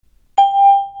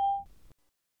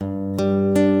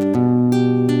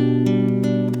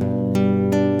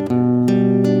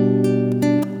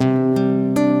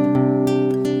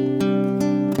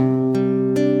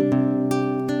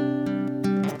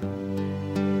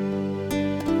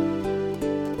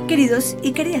Queridos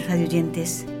y queridas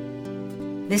radioyentes,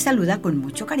 les saluda con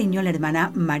mucho cariño la hermana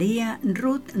María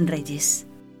Ruth Reyes,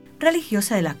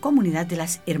 religiosa de la comunidad de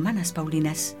las Hermanas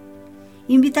Paulinas,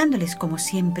 invitándoles como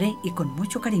siempre y con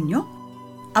mucho cariño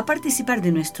a participar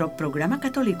de nuestro programa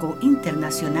católico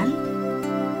internacional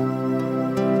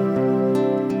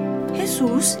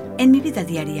Jesús en mi vida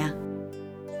diaria,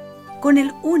 con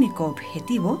el único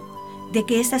objetivo de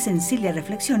que estas sencillas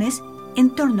reflexiones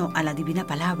en torno a la divina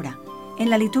palabra en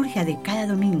la liturgia de cada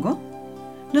domingo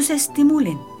nos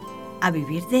estimulen a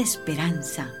vivir de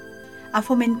esperanza, a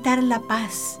fomentar la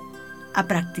paz, a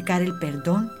practicar el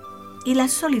perdón y la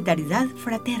solidaridad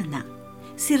fraterna,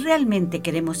 si realmente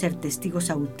queremos ser testigos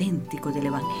auténticos del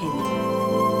Evangelio.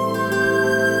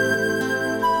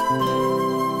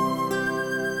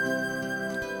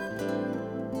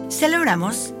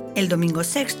 Celebramos el domingo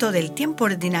sexto del tiempo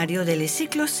ordinario del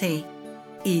ciclo C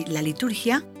y la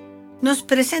liturgia nos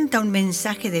presenta un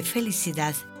mensaje de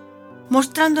felicidad,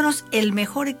 mostrándonos el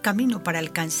mejor camino para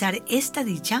alcanzar esta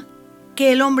dicha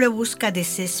que el hombre busca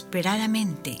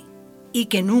desesperadamente y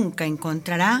que nunca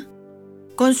encontrará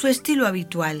con su estilo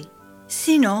habitual,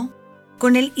 sino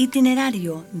con el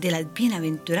itinerario de las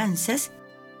bienaventuranzas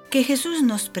que Jesús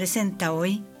nos presenta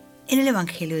hoy en el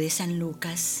Evangelio de San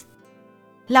Lucas.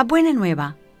 La buena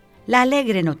nueva, la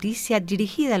alegre noticia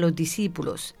dirigida a los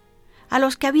discípulos, a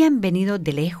los que habían venido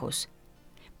de lejos,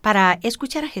 para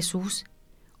escuchar a Jesús,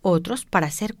 otros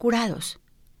para ser curados,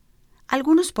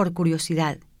 algunos por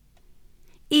curiosidad,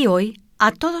 y hoy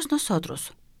a todos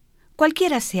nosotros,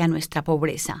 cualquiera sea nuestra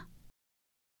pobreza.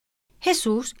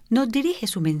 Jesús nos dirige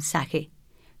su mensaje: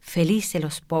 felices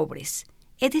los pobres,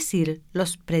 es decir,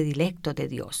 los predilectos de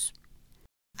Dios.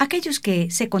 Aquellos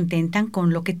que se contentan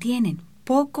con lo que tienen,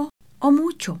 poco o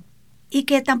mucho, y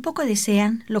que tampoco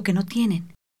desean lo que no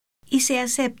tienen, y se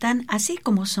aceptan así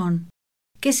como son,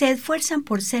 que se esfuerzan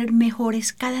por ser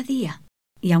mejores cada día,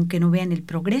 y aunque no vean el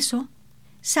progreso,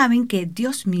 saben que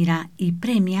Dios mira y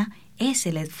premia ese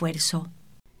esfuerzo.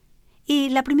 Y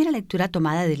la primera lectura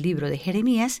tomada del libro de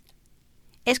Jeremías,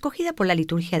 escogida por la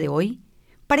liturgia de hoy,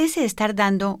 parece estar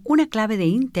dando una clave de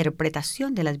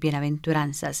interpretación de las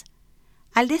bienaventuranzas,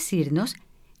 al decirnos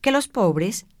que los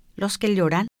pobres, los que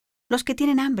lloran, los que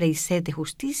tienen hambre y sed de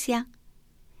justicia,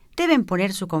 deben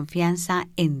poner su confianza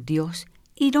en Dios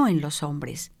y no en los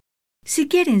hombres. Si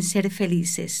quieren ser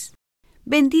felices,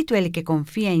 bendito el que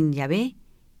confía en Yahvé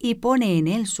y pone en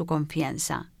él su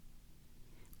confianza,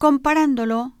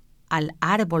 comparándolo al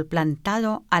árbol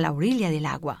plantado a la orilla del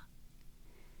agua.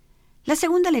 La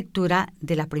segunda lectura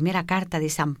de la primera carta de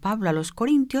San Pablo a los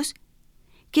Corintios,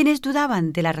 quienes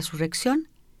dudaban de la resurrección,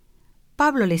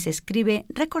 Pablo les escribe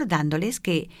recordándoles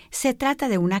que se trata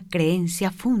de una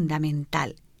creencia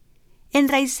fundamental,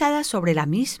 enraizada sobre la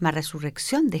misma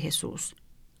resurrección de Jesús.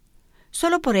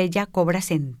 Solo por ella cobra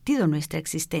sentido nuestra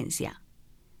existencia.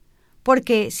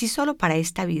 Porque si solo para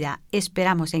esta vida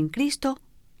esperamos en Cristo,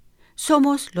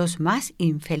 somos los más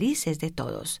infelices de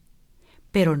todos.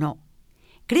 Pero no,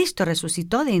 Cristo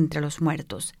resucitó de entre los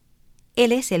muertos.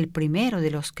 Él es el primero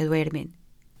de los que duermen.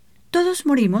 Todos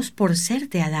morimos por ser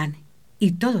de Adán,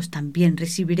 y todos también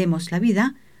recibiremos la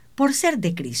vida por ser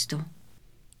de Cristo.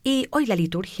 Y hoy la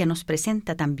liturgia nos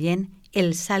presenta también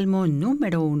el Salmo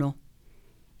número 1.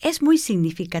 Es muy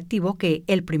significativo que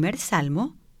el primer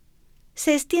salmo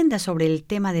se extienda sobre el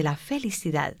tema de la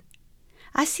felicidad,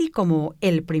 así como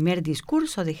el primer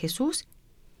discurso de Jesús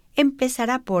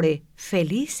empezará por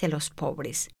felices los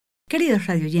pobres. Queridos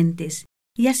radioyentes,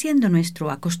 y haciendo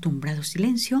nuestro acostumbrado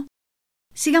silencio,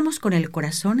 sigamos con el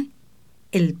corazón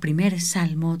el primer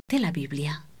salmo de la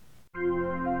Biblia.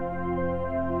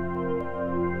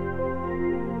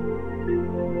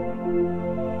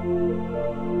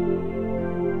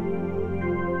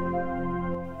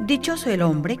 Dichoso el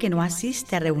hombre que no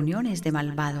asiste a reuniones de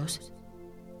malvados,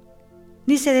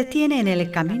 ni se detiene en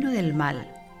el camino del mal,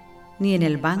 ni en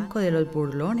el banco de los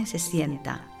burlones se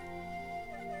sienta.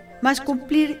 Mas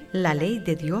cumplir la ley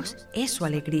de Dios es su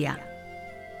alegría,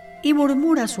 y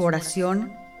murmura su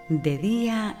oración de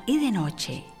día y de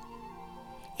noche.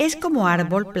 Es como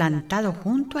árbol plantado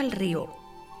junto al río,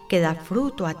 que da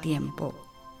fruto a tiempo,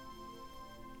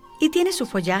 y tiene su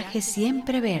follaje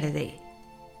siempre verde,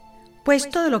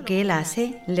 pues todo lo que él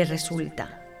hace le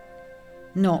resulta.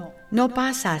 No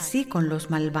pasa así con los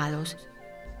malvados,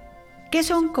 que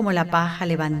son como la paja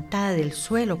levantada del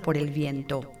suelo por el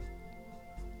viento.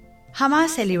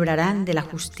 Jamás se librarán de la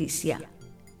justicia,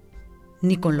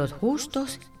 ni con los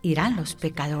justos irán los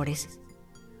pecadores,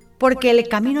 porque el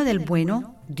camino del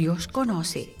bueno Dios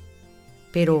conoce,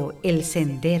 pero el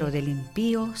sendero del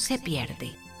impío se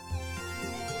pierde.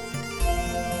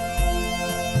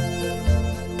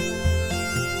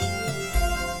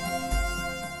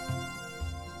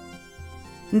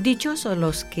 Dichosos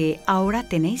los que ahora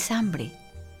tenéis hambre,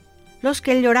 los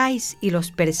que lloráis y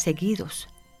los perseguidos,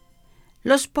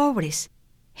 los pobres.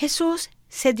 Jesús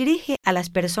se dirige a las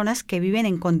personas que viven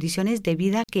en condiciones de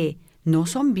vida que no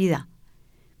son vida,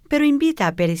 pero invita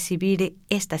a percibir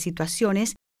estas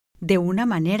situaciones de una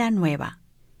manera nueva,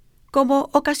 como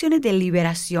ocasiones de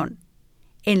liberación,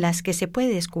 en las que se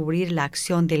puede descubrir la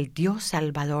acción del Dios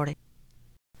Salvador.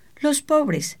 Los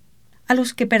pobres, a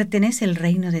los que pertenece el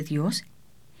reino de Dios,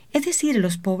 es decir,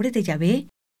 los pobres de Yahvé,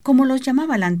 como los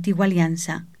llamaba la antigua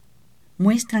alianza,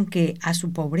 muestran que a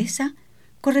su pobreza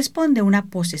corresponde una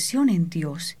posesión en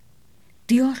Dios.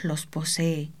 Dios los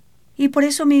posee, y por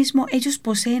eso mismo ellos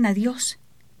poseen a Dios.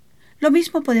 Lo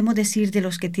mismo podemos decir de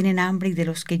los que tienen hambre y de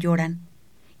los que lloran,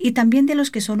 y también de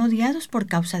los que son odiados por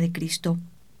causa de Cristo.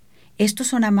 Estos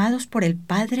son amados por el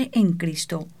Padre en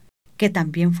Cristo, que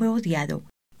también fue odiado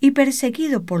y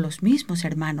perseguido por los mismos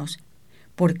hermanos,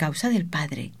 por causa del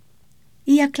Padre.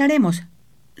 Y aclaremos,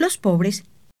 los pobres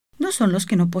no son los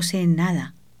que no poseen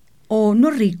nada, o no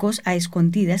ricos a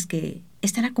escondidas que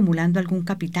están acumulando algún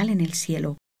capital en el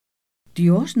cielo.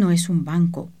 Dios no es un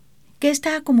banco que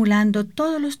está acumulando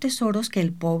todos los tesoros que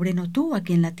el pobre no tuvo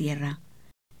aquí en la tierra.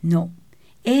 No,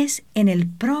 es en el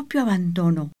propio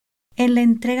abandono, en la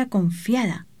entrega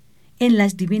confiada, en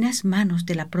las divinas manos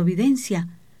de la providencia,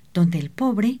 donde el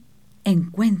pobre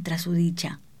encuentra su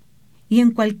dicha. Y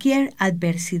en cualquier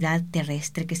adversidad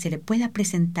terrestre que se le pueda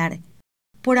presentar,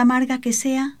 por amarga que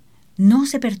sea, no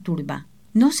se perturba,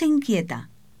 no se inquieta,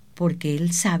 porque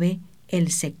él sabe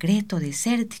el secreto de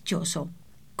ser dichoso,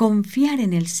 confiar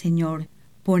en el Señor,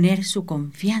 poner su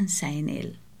confianza en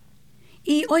Él.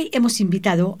 Y hoy hemos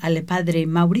invitado al Padre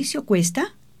Mauricio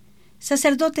Cuesta,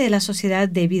 sacerdote de la Sociedad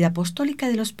de Vida Apostólica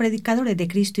de los Predicadores de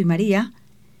Cristo y María,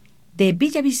 de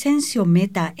Villavicencio,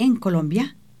 Meta, en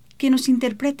Colombia, que nos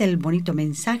interpreta el bonito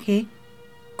mensaje,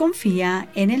 Confía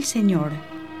en el Señor.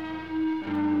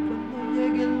 Cuando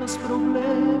lleguen los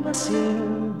problemas y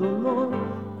el dolor,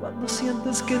 cuando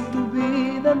sientes que en tu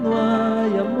vida no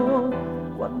hay amor,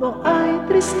 cuando hay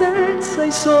tristeza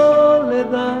y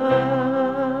soledad,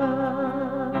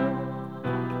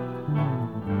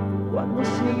 cuando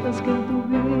sientas que en tu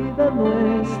vida no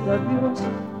está Dios,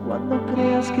 cuando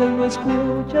creas que Él no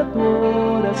escucha tu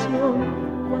oración,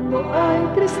 cuando hay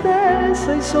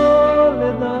tristeza y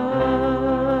soledad,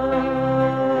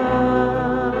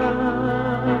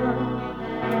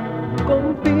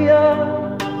 confía,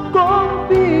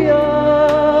 confía,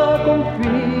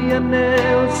 confía en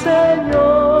el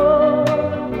Señor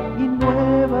y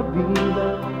nueva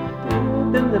vida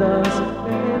tú tendrás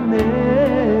en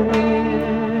Él.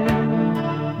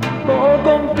 Oh,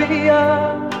 confía,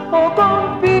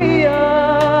 confía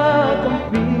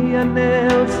en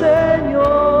el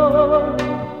Señor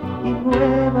y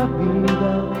nueva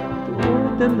vida tú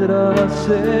tendrás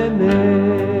en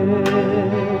Él.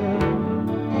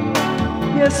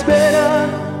 Y espera,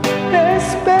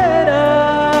 espera,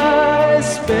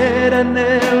 espera en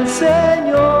el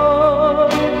Señor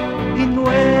y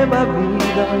nueva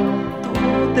vida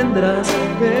tú tendrás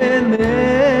en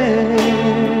Él.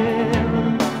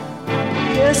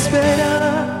 Y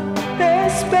espera,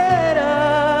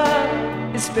 espera,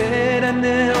 espera en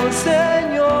el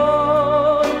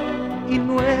Señor y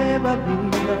nueva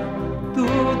vida tú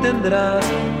tendrás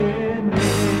en Él.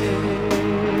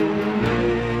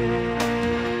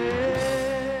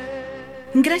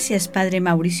 Gracias, Padre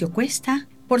Mauricio Cuesta,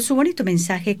 por su bonito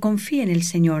mensaje. Confía en el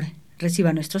Señor.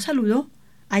 Reciba nuestro saludo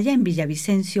allá en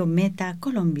Villavicencio, Meta,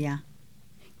 Colombia.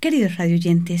 Queridos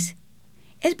radioyentes,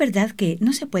 es verdad que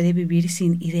no se puede vivir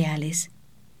sin ideales.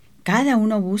 Cada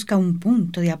uno busca un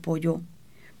punto de apoyo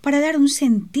para dar un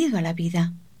sentido a la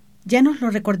vida. Ya nos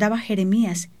lo recordaba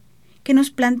Jeremías, que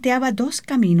nos planteaba dos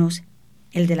caminos,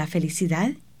 el de la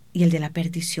felicidad y el de la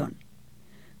perdición.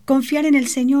 Confiar en el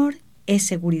Señor es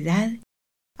seguridad,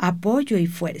 apoyo y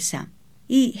fuerza.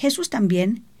 Y Jesús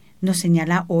también nos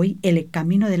señala hoy el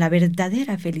camino de la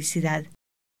verdadera felicidad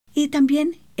y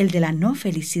también el de la no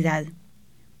felicidad.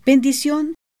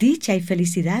 Bendición, dicha y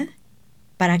felicidad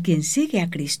para quien sigue a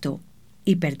Cristo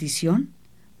y perdición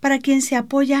para quien se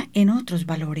apoya en otros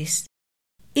valores.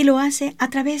 Y lo hace a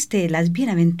través de las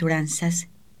bienaventuranzas,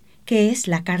 que es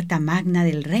la carta magna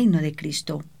del reino de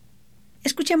Cristo.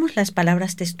 Escuchemos las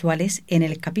palabras textuales en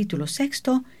el capítulo 6,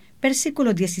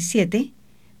 versículos 17,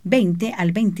 20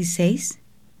 al 26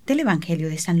 del Evangelio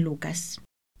de San Lucas.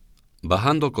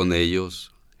 Bajando con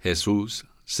ellos, Jesús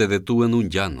se detuvo en un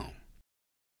llano.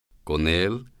 Con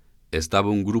él estaba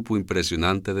un grupo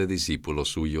impresionante de discípulos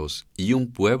suyos y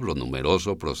un pueblo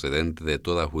numeroso procedente de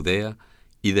toda Judea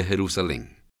y de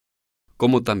Jerusalén,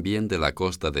 como también de la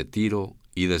costa de Tiro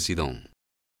y de Sidón.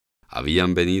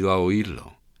 habían venido a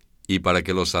oírlo y para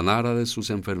que los sanara de sus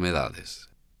enfermedades.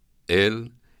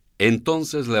 Él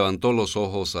entonces levantó los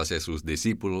ojos hacia sus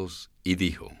discípulos y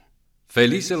dijo: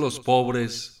 Felices los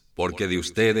pobres, porque de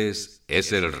ustedes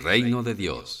es el reino de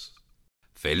Dios.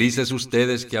 Felices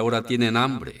ustedes que ahora tienen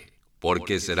hambre,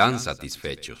 porque serán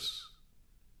satisfechos.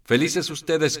 Felices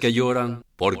ustedes que lloran,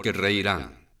 porque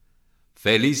reirán.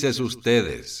 Felices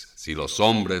ustedes si los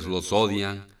hombres los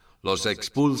odian, los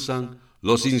expulsan,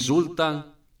 los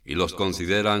insultan y los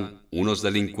consideran unos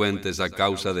delincuentes a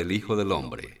causa del Hijo del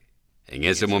Hombre. En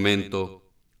ese momento,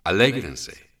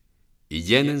 alégrense y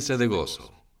llénense de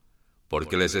gozo,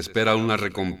 porque les espera una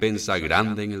recompensa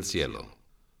grande en el cielo.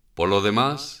 Por lo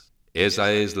demás,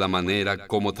 esa es la manera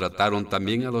como trataron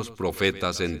también a los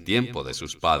profetas en tiempo de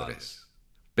sus padres.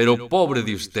 Pero pobre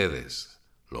de ustedes,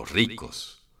 los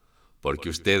ricos, porque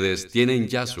ustedes tienen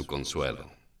ya su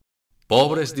consuelo.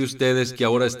 Pobres de ustedes que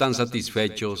ahora están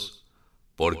satisfechos,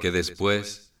 porque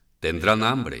después tendrán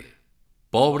hambre.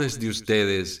 Pobres de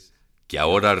ustedes que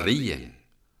ahora ríen,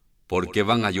 porque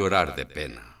van a llorar de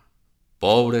pena.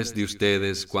 Pobres de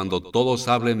ustedes cuando todos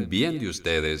hablen bien de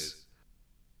ustedes,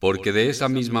 porque de esa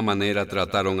misma manera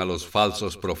trataron a los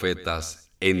falsos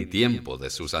profetas en tiempo de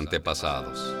sus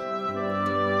antepasados.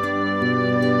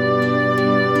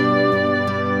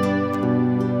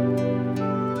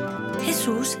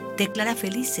 Jesús declara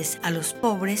felices a los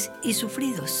pobres y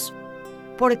sufridos,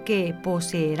 porque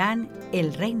poseerán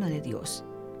el reino de Dios.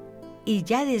 Y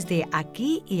ya desde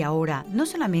aquí y ahora, no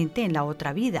solamente en la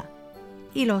otra vida,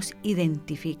 y los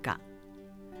identifica.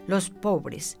 Los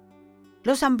pobres,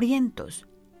 los hambrientos,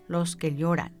 los que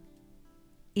lloran,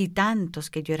 y tantos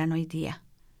que lloran hoy día.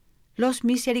 Los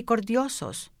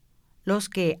misericordiosos, los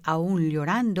que, aún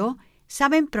llorando,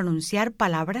 saben pronunciar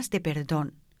palabras de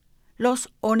perdón.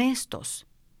 Los honestos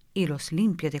y los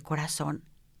limpios de corazón.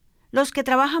 Los que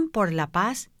trabajan por la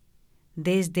paz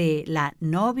desde la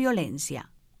no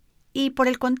violencia. Y por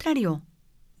el contrario,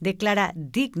 declara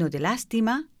digno de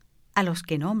lástima a los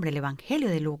que nombra el Evangelio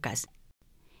de Lucas.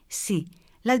 Sí,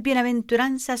 las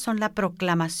bienaventuranzas son la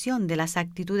proclamación de las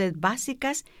actitudes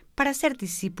básicas para ser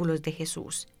discípulos de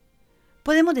Jesús.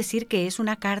 Podemos decir que es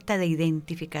una carta de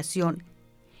identificación.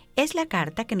 Es la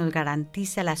carta que nos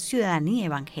garantiza la ciudadanía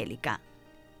evangélica.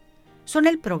 Son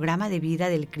el programa de vida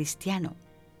del cristiano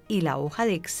y la hoja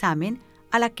de examen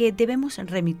a la que debemos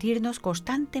remitirnos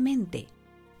constantemente,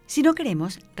 si no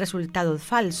queremos resultados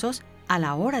falsos a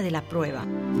la hora de la prueba.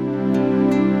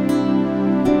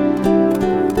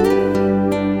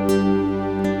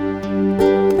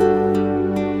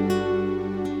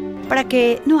 Para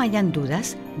que no hayan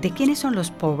dudas de quiénes son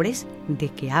los pobres de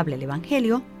que habla el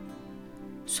Evangelio,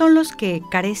 son los que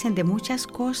carecen de muchas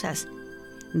cosas,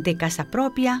 de casa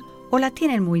propia o la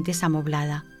tienen muy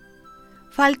desamoblada,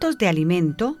 faltos de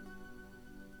alimento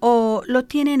o lo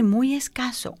tienen muy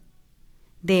escaso,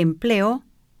 de empleo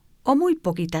o muy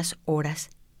poquitas horas,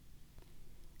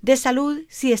 de salud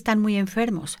si están muy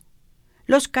enfermos,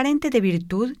 los carentes de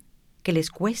virtud que les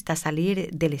cuesta salir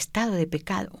del estado de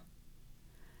pecado,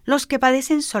 los que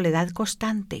padecen soledad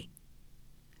constante,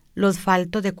 los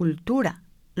faltos de cultura,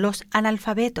 los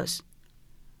analfabetos,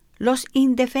 los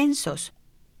indefensos,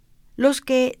 los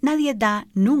que nadie da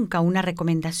nunca una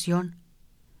recomendación,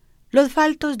 los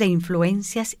faltos de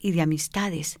influencias y de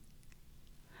amistades,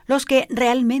 los que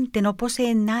realmente no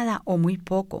poseen nada o muy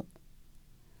poco,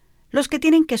 los que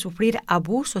tienen que sufrir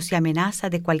abusos y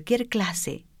amenazas de cualquier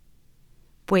clase,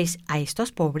 pues a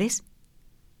estos pobres,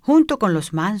 junto con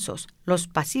los mansos, los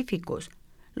pacíficos,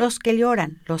 los que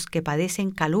lloran, los que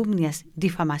padecen calumnias,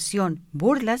 difamación,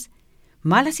 burlas,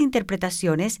 malas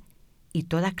interpretaciones y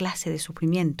toda clase de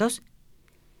sufrimientos,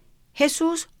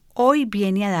 Jesús hoy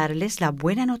viene a darles la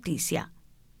buena noticia,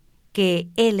 que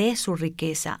Él es su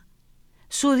riqueza,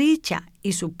 su dicha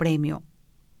y su premio.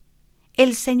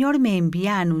 El Señor me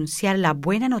envía a anunciar la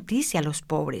buena noticia a los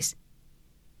pobres.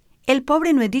 El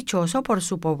pobre no es dichoso por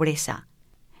su pobreza,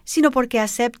 sino porque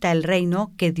acepta el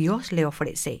reino que Dios le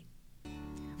ofrece.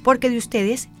 Porque de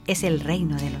ustedes es el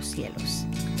reino de los cielos.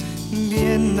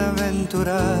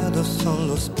 Bienaventurados son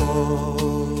los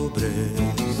pobres,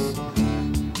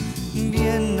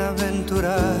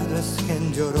 bienaventurado es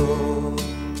quien lloró,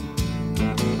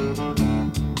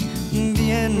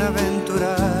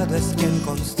 bienaventurado es quien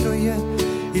construye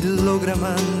y logra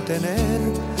mantener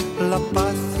la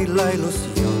paz y la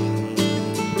ilusión.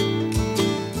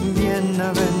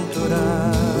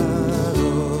 Bienaventurados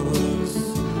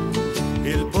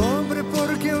el pobre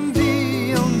porque un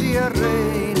día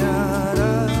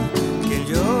reinará, quien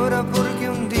llora porque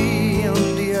un día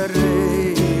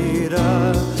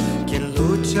reirá, quien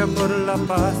lucha por la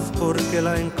paz porque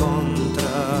la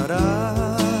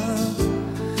encontrará.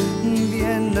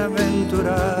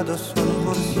 Bienaventurados son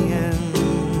por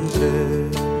siempre.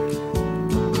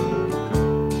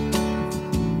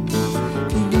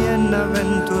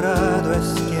 Bienaventurado es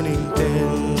quien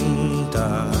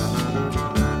intenta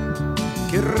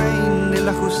que reine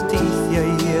la justicia y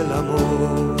el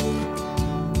amor,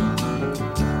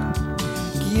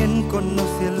 quien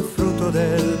conoce el fruto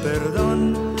del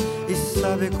perdón y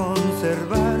sabe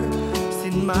conservar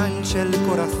sin mancha el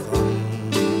corazón.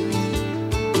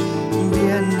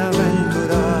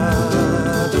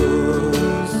 Bienaventurados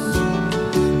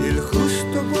el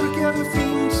justo, porque al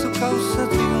fin su causa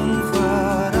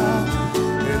triunfará.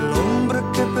 El hombre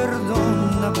que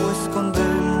perdona pues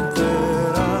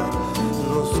convencerá.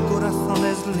 Los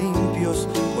corazones limpios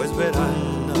pues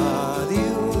verán a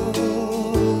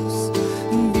Dios.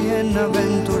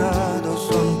 Bienaventurados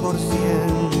son por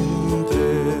siempre.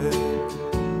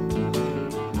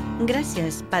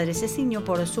 Gracias, Padre Ceciño,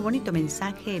 por su bonito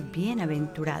mensaje,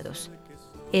 Bienaventurados.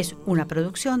 Es una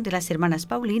producción de las Hermanas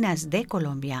Paulinas de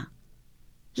Colombia.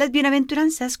 Las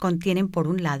bienaventuranzas contienen, por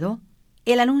un lado,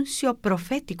 el anuncio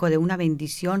profético de una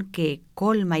bendición que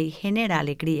colma y genera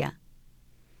alegría,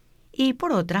 y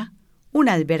por otra,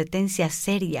 una advertencia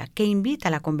seria que invita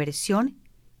a la conversión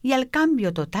y al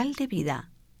cambio total de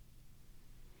vida.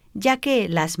 Ya que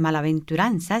las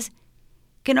malaventuranzas,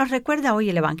 que nos recuerda hoy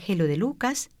el Evangelio de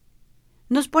Lucas,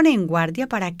 nos pone en guardia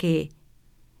para que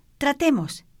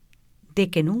tratemos de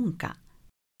que nunca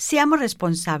seamos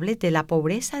responsables de la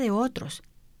pobreza de otros,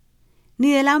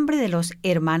 ni del hambre de los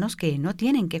hermanos que no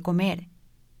tienen que comer.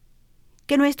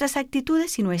 Que nuestras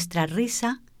actitudes y nuestra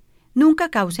risa nunca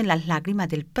causen las lágrimas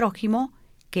del prójimo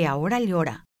que ahora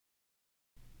llora.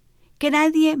 Que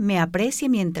nadie me aprecie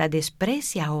mientras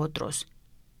desprecia a otros.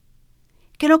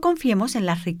 Que no confiemos en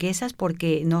las riquezas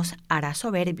porque nos hará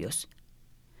soberbios.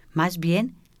 Más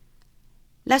bien,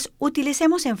 las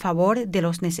utilicemos en favor de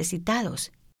los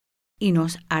necesitados y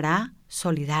nos hará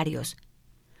solidarios,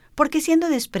 porque siendo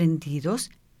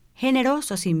desprendidos,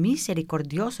 generosos y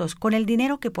misericordiosos con el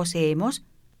dinero que poseemos,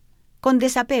 con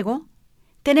desapego,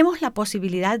 tenemos la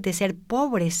posibilidad de ser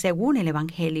pobres según el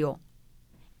Evangelio.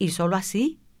 Y sólo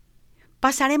así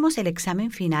pasaremos el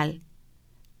examen final.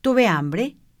 Tuve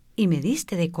hambre y me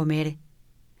diste de comer.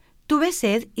 Tuve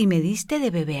sed y me diste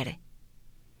de beber.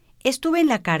 Estuve en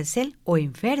la cárcel o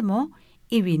enfermo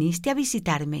y viniste a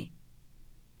visitarme.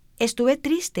 Estuve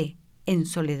triste, en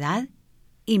soledad,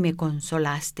 y me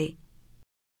consolaste.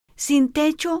 Sin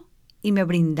techo y me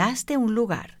brindaste un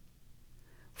lugar.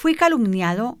 Fui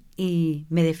calumniado y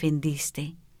me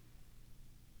defendiste.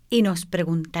 Y nos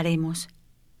preguntaremos,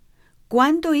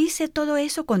 ¿cuándo hice todo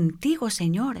eso contigo,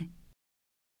 Señor?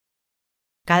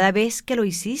 Cada vez que lo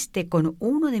hiciste con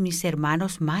uno de mis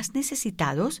hermanos más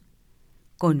necesitados,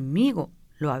 conmigo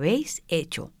lo habéis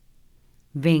hecho.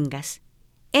 Vengas,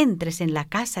 entres en la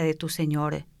casa de tu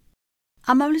Señor.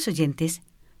 Amables oyentes,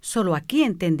 solo aquí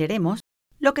entenderemos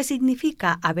lo que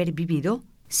significa haber vivido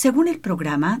según el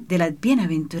programa de las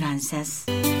bienaventuranzas.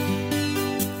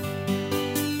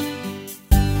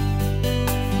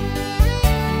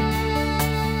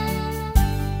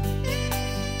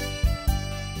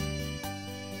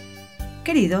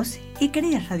 Queridos y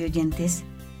queridas radioyentes,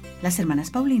 las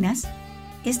Hermanas Paulinas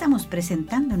estamos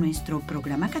presentando nuestro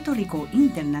programa católico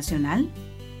internacional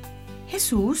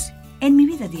Jesús en mi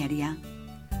vida diaria,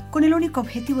 con el único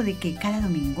objetivo de que cada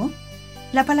domingo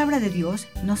la palabra de Dios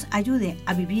nos ayude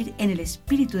a vivir en el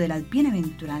espíritu de las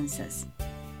bienaventuranzas,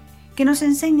 que nos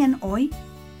enseñan hoy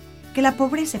que la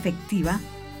pobreza efectiva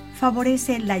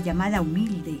favorece la llamada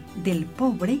humilde del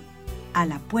pobre a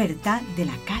la puerta de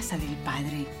la casa del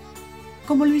Padre,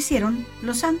 como lo hicieron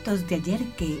los santos de ayer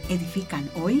que edifican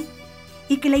hoy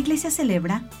y que la Iglesia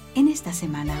celebra en esta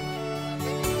semana.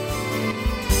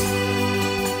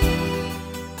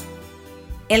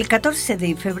 El 14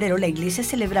 de febrero la Iglesia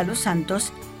celebra a los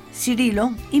santos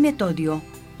Cirilo y Metodio.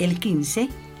 El 15,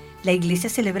 la Iglesia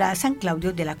celebra a San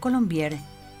Claudio de la Colombière.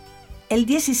 El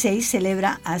 16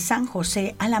 celebra a San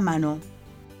José Alamano.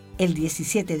 El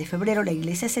 17 de febrero la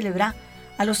Iglesia celebra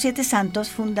a los 7 santos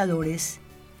fundadores.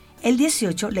 El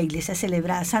 18 la Iglesia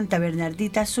celebra a Santa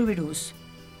Bernardita Soubirous.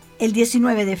 El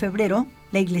 19 de febrero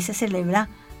la Iglesia celebra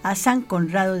a San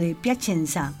Conrado de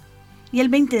Piacenza. Y el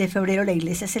 20 de febrero la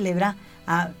Iglesia celebra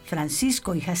a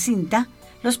Francisco y Jacinta,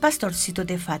 los pastorcitos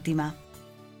de Fátima.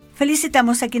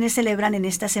 Felicitamos a quienes celebran en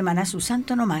esta semana su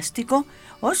santo nomástico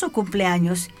o su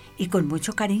cumpleaños y con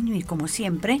mucho cariño y como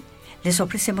siempre les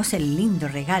ofrecemos el lindo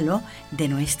regalo de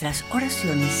nuestras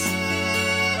oraciones.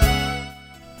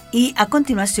 Y a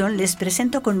continuación les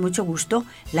presento con mucho gusto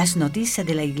las noticias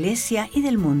de la Iglesia y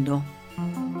del mundo.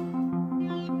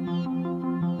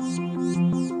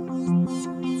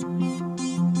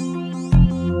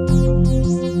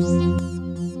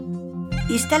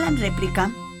 Instalan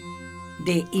réplica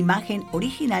de imagen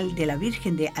original de la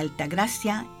Virgen de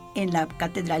Altagracia en la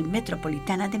Catedral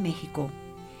Metropolitana de México,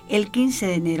 el 15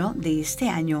 de enero de este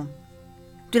año.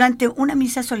 Durante una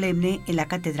misa solemne en la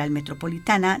Catedral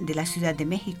Metropolitana de la Ciudad de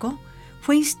México,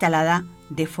 fue instalada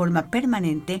de forma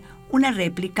permanente una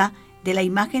réplica de la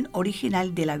imagen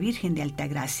original de la Virgen de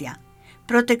Altagracia,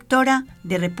 protectora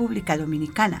de República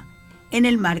Dominicana, en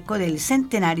el marco del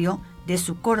centenario de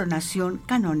su coronación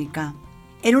canónica.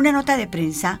 En una nota de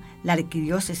prensa, la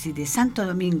Arquidiócesis de Santo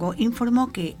Domingo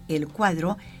informó que el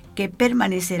cuadro, que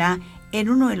permanecerá en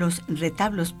uno de los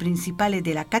retablos principales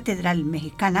de la Catedral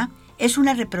Mexicana, es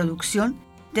una reproducción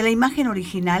de la imagen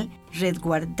original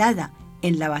resguardada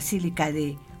en la Basílica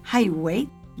de Highway,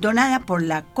 donada por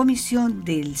la Comisión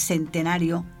del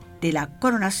Centenario de la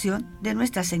Coronación de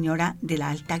Nuestra Señora de la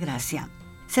Altagracia.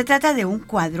 Se trata de un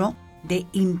cuadro de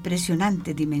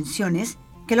impresionantes dimensiones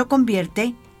que lo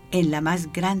convierte en la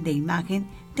más grande imagen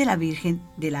de la Virgen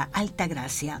de la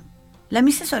Altagracia. La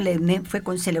misa solemne fue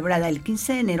concelebrada el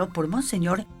 15 de enero por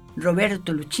Monseñor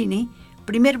Roberto Luchini,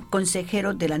 primer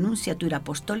consejero de la Nunciatura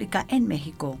Apostólica en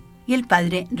México, y el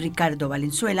padre Ricardo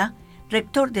Valenzuela,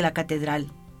 rector de la catedral.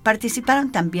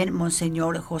 Participaron también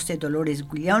Monseñor José Dolores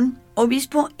Guillón,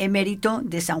 obispo emérito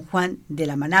de San Juan de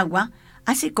la Managua,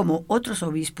 así como otros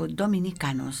obispos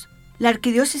dominicanos. La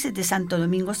Arquidiócesis de Santo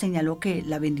Domingo señaló que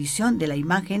la bendición de la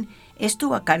imagen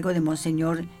estuvo a cargo de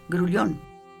Monseñor Grullón,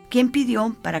 quien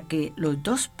pidió para que los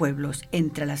dos pueblos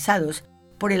entrelazados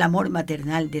por el amor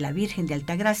maternal de la Virgen de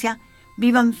Altagracia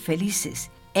vivan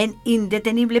felices en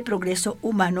indetenible progreso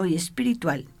humano y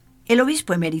espiritual. El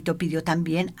obispo emérito pidió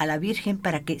también a la Virgen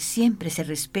para que siempre se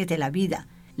respete la vida,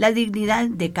 la dignidad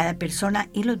de cada persona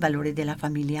y los valores de la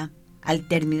familia. Al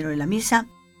término de la misa,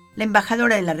 la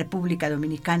embajadora de la República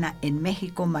Dominicana en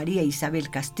México, María Isabel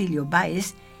Castillo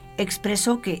Báez,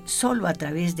 expresó que solo a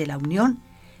través de la unión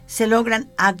se logran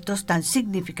actos tan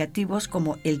significativos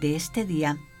como el de este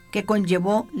día, que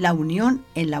conllevó la unión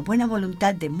en la buena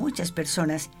voluntad de muchas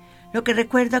personas, lo que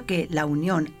recuerda que la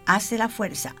unión hace la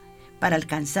fuerza para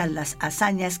alcanzar las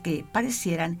hazañas que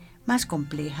parecieran más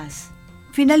complejas.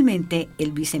 Finalmente,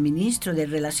 el viceministro de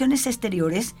Relaciones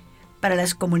Exteriores para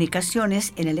las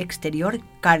Comunicaciones en el Exterior,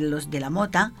 Carlos de la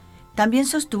Mota, también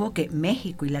sostuvo que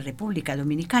México y la República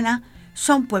Dominicana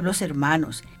son pueblos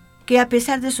hermanos, que a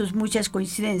pesar de sus muchas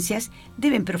coincidencias,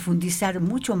 deben profundizar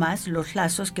mucho más los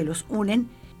lazos que los unen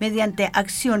mediante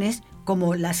acciones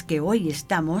como las que hoy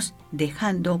estamos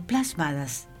dejando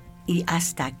plasmadas. Y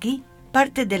hasta aquí,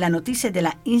 parte de la noticia de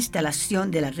la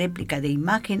instalación de la réplica de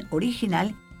imagen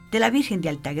original de la Virgen de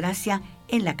Altagracia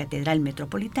en la Catedral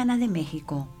Metropolitana de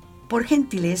México, por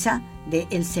gentileza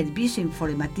del Servicio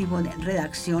Informativo de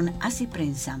Redacción Así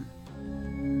Prensa.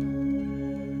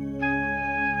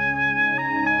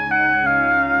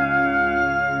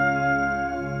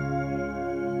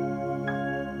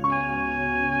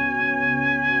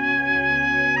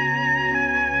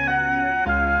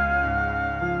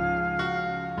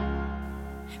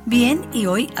 Bien, y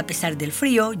hoy, a pesar del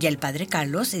frío, ya el Padre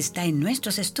Carlos está en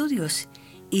nuestros estudios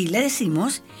y le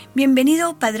decimos,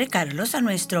 bienvenido Padre Carlos a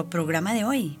nuestro programa de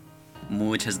hoy.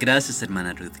 Muchas gracias,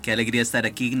 hermana Ruth. Qué alegría estar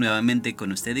aquí nuevamente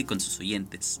con usted y con sus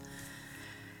oyentes.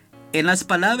 En las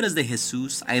palabras de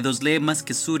Jesús hay dos lemas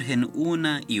que surgen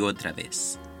una y otra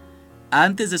vez.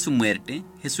 Antes de su muerte,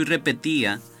 Jesús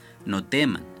repetía, no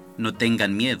teman, no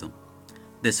tengan miedo.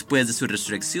 Después de su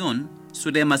resurrección, su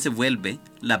lema se vuelve,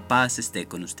 la paz esté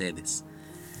con ustedes.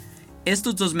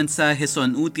 Estos dos mensajes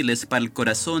son útiles para el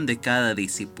corazón de cada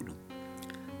discípulo.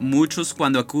 Muchos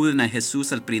cuando acuden a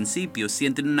Jesús al principio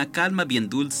sienten una calma bien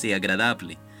dulce y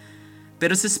agradable,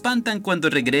 pero se espantan cuando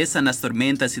regresan las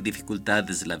tormentas y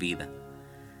dificultades de la vida.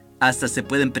 Hasta se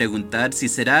pueden preguntar si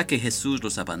será que Jesús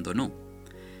los abandonó.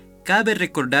 Cabe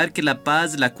recordar que la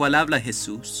paz de la cual habla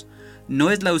Jesús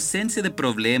no es la ausencia de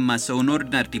problemas o un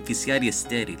orden artificial y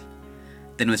estéril,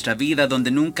 de nuestra vida donde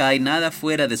nunca hay nada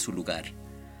fuera de su lugar.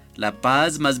 La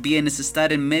paz más bien es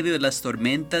estar en medio de las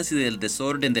tormentas y del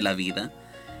desorden de la vida,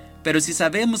 pero si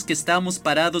sabemos que estamos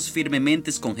parados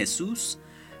firmemente con Jesús,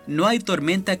 no hay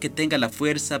tormenta que tenga la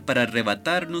fuerza para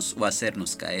arrebatarnos o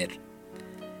hacernos caer.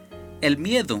 El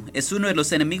miedo es uno de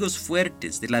los enemigos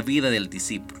fuertes de la vida del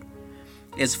discípulo.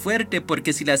 Es fuerte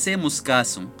porque si le hacemos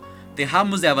caso,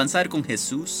 dejamos de avanzar con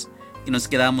Jesús y nos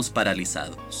quedamos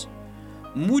paralizados.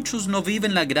 Muchos no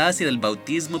viven la gracia del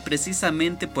bautismo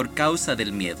precisamente por causa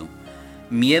del miedo,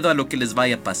 miedo a lo que les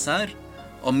vaya a pasar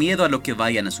o miedo a lo que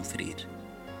vayan a sufrir.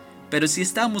 Pero si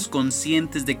estamos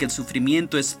conscientes de que el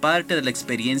sufrimiento es parte de la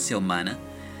experiencia humana,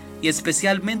 y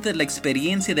especialmente de la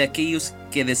experiencia de aquellos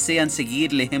que desean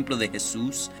seguir el ejemplo de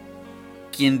Jesús,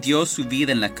 quien dio su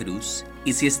vida en la cruz,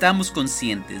 y si estamos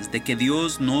conscientes de que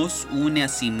Dios nos une a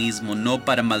sí mismo no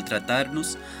para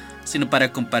maltratarnos, sino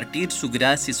para compartir su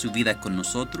gracia y su vida con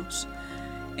nosotros,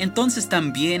 entonces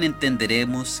también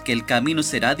entenderemos que el camino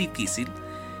será difícil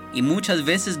y muchas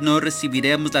veces no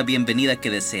recibiremos la bienvenida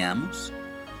que deseamos,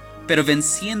 pero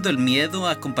venciendo el miedo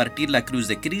a compartir la cruz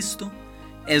de Cristo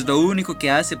es lo único que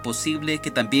hace posible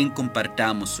que también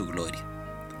compartamos su gloria.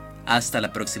 Hasta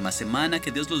la próxima semana,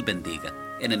 que Dios los bendiga,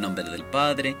 en el nombre del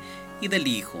Padre, y del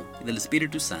Hijo, y del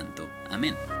Espíritu Santo.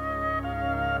 Amén.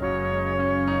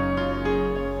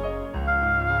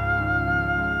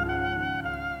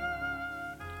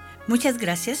 Muchas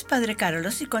gracias, Padre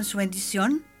Carlos, y con su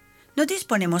bendición nos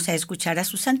disponemos a escuchar a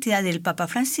su santidad el Papa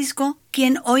Francisco,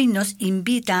 quien hoy nos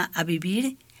invita a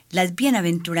vivir las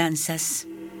bienaventuranzas.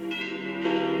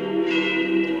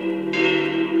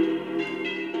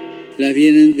 Las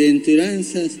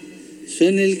bienaventuranzas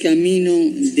son el camino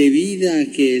de vida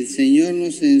que el Señor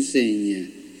nos enseña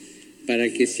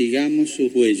para que sigamos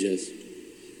sus huellas.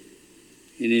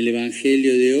 En el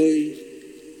Evangelio de hoy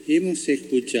hemos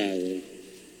escuchado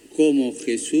cómo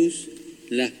Jesús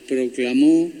las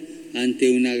proclamó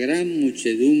ante una gran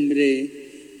muchedumbre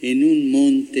en un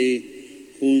monte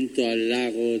junto al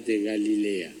lago de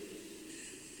Galilea.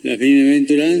 Las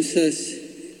bienaventuranzas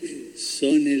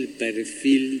son el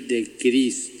perfil de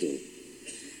Cristo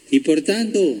y por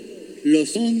tanto lo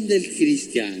son del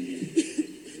cristiano.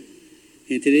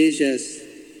 Entre ellas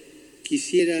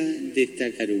quisiera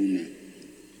destacar una: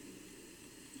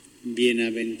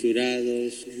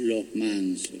 bienaventurados los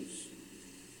mansos.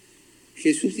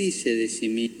 Jesús dice de sí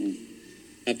mismo: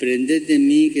 aprended de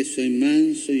mí que soy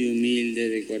manso y humilde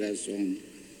de corazón.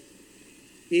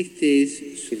 Este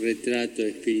es su retrato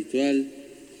espiritual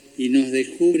y nos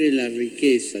descubre la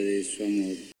riqueza de su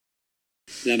amor.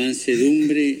 La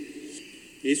mansedumbre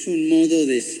es un modo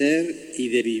de ser y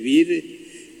de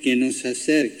vivir que nos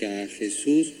acerca a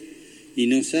Jesús y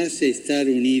nos hace estar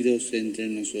unidos entre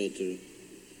nosotros.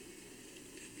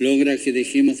 Logra que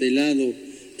dejemos de lado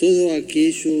todo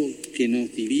aquello que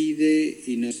nos divide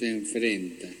y nos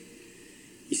enfrenta,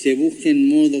 y se busquen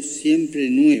modos siempre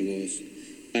nuevos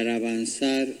para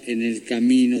avanzar en el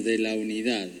camino de la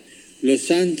unidad. Los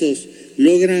santos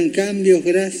logran cambios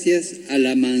gracias a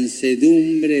la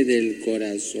mansedumbre del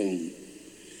corazón.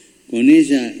 Con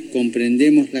ella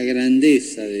comprendemos la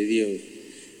grandeza de Dios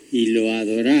y lo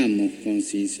adoramos con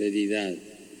sinceridad.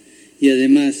 Y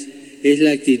además es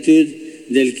la actitud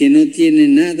del que no tiene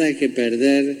nada que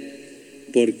perder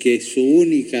porque su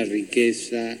única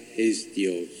riqueza es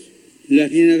Dios. Las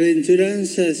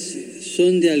bienaventuranzas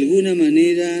son de alguna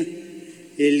manera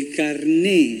el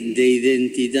carné de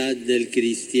identidad del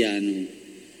cristiano,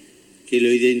 que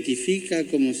lo identifica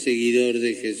como seguidor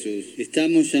de Jesús.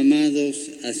 Estamos llamados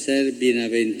a ser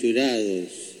bienaventurados,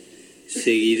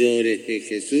 seguidores de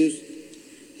Jesús,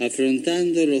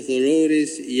 afrontando los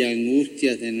dolores y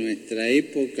angustias de nuestra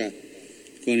época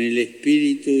con el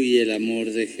espíritu y el amor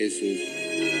de Jesús.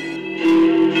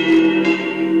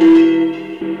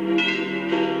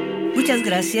 Muchas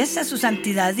gracias a su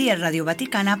santidad y a Radio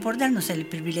Vaticana por darnos el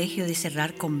privilegio de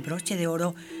cerrar con broche de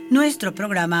oro nuestro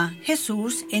programa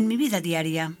Jesús en mi vida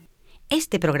diaria.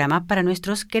 Este programa para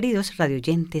nuestros queridos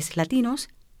radioyentes latinos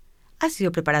ha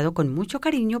sido preparado con mucho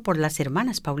cariño por las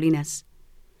hermanas Paulinas.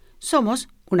 Somos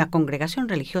una congregación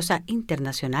religiosa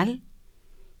internacional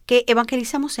que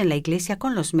evangelizamos en la Iglesia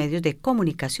con los medios de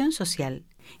comunicación social.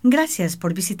 Gracias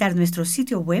por visitar nuestro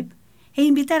sitio web e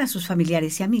invitar a sus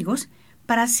familiares y amigos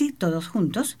para así todos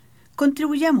juntos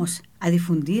contribuyamos a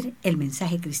difundir el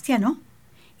mensaje cristiano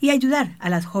y ayudar a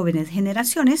las jóvenes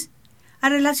generaciones a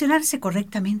relacionarse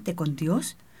correctamente con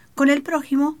Dios, con el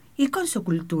prójimo y con su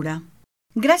cultura.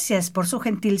 Gracias por su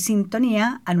gentil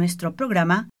sintonía a nuestro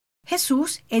programa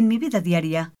Jesús en mi vida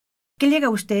diaria, que llega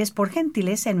a ustedes por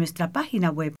gentileza en nuestra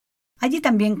página web. Allí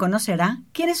también conocerá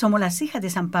quiénes somos las hijas de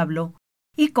San Pablo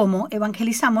y cómo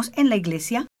evangelizamos en la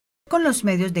Iglesia con los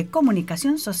medios de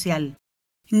comunicación social.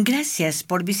 Gracias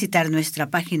por visitar nuestra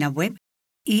página web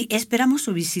y esperamos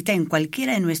su visita en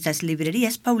cualquiera de nuestras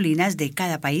librerías paulinas de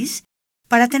cada país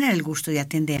para tener el gusto de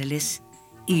atenderles.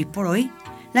 Y por hoy,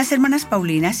 las hermanas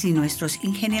Paulinas y nuestros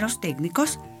ingenieros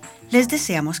técnicos les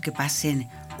deseamos que pasen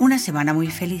una semana muy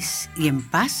feliz y en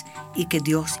paz y que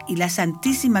Dios y la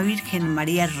Santísima Virgen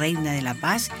María, Reina de la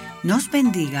Paz, nos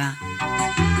bendiga.